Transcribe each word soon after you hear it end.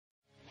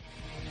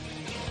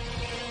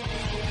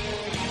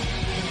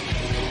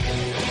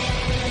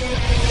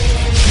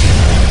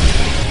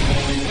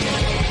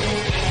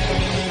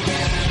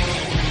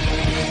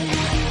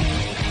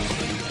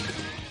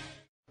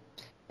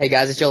Hey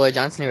guys, it's Joel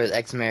Johnson here with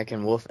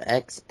X-American Wolf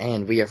X,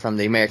 and we are from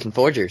the American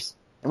Forgers.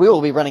 We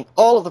will be running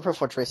all of the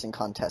ProForgeRacing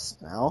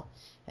contests now,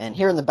 and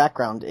here in the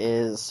background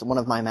is one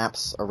of my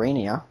maps,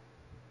 Arania.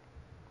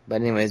 But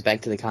anyways,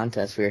 back to the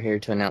contest. We are here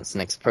to announce the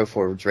next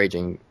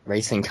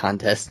Racing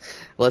contest.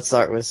 Let's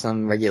start with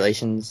some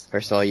regulations.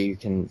 First of all, you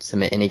can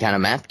submit any kind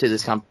of map to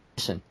this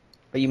competition.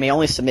 But you may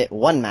only submit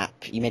one map.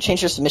 You may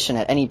change your submission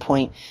at any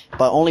point,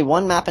 but only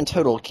one map in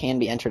total can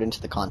be entered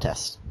into the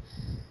contest.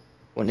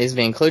 What needs to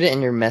be included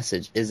in your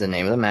message is the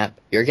name of the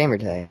map, your gamer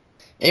tag,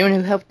 anyone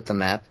who helped with the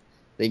map,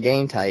 the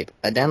game type,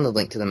 a download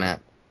link to the map,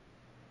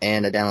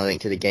 and a download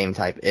link to the game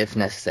type if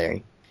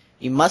necessary.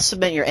 You must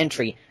submit your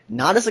entry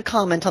not as a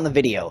comment on the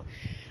video,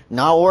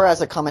 or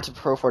as a comment to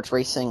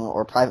ProForgeRacing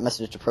or private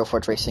message to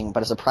ProForgeRacing,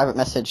 but as a private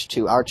message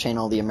to our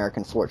channel, the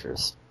American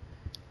Forgers.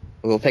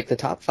 We will pick the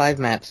top 5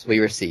 maps we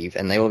receive,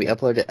 and they will be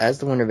uploaded as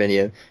the winner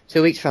video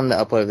 2 weeks from the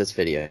upload of this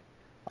video,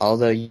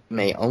 although you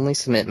may only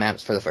submit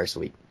maps for the first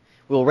week.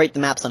 We will rate the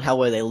maps on how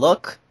well they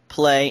look,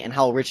 play, and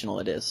how original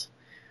it is.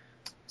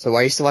 So why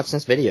are you still watching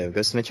this video?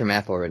 Go submit your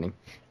map already.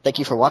 Thank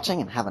you for watching,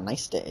 and have a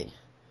nice day.